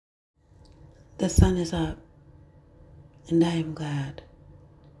The sun is up, and I am glad.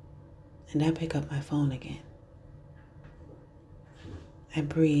 And I pick up my phone again. I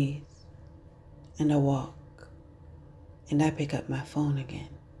breathe, and I walk, and I pick up my phone again.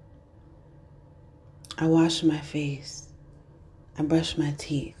 I wash my face, I brush my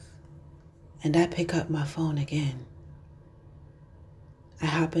teeth, and I pick up my phone again. I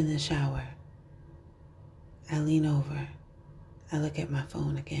hop in the shower, I lean over, I look at my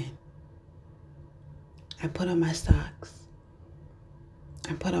phone again. I put on my socks,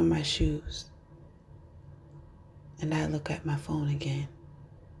 I put on my shoes, and I look at my phone again.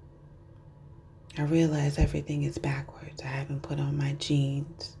 I realize everything is backwards. I haven't put on my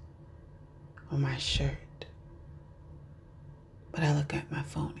jeans or my shirt, but I look at my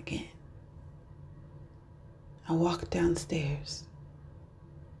phone again. I walk downstairs.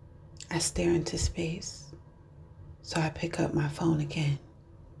 I stare into space, so I pick up my phone again.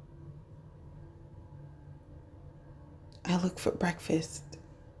 I look for breakfast.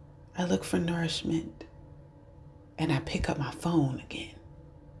 I look for nourishment, and I pick up my phone again.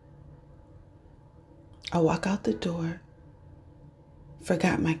 I walk out the door,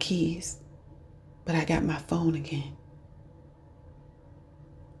 forgot my keys, but I got my phone again.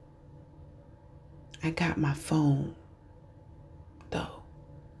 I got my phone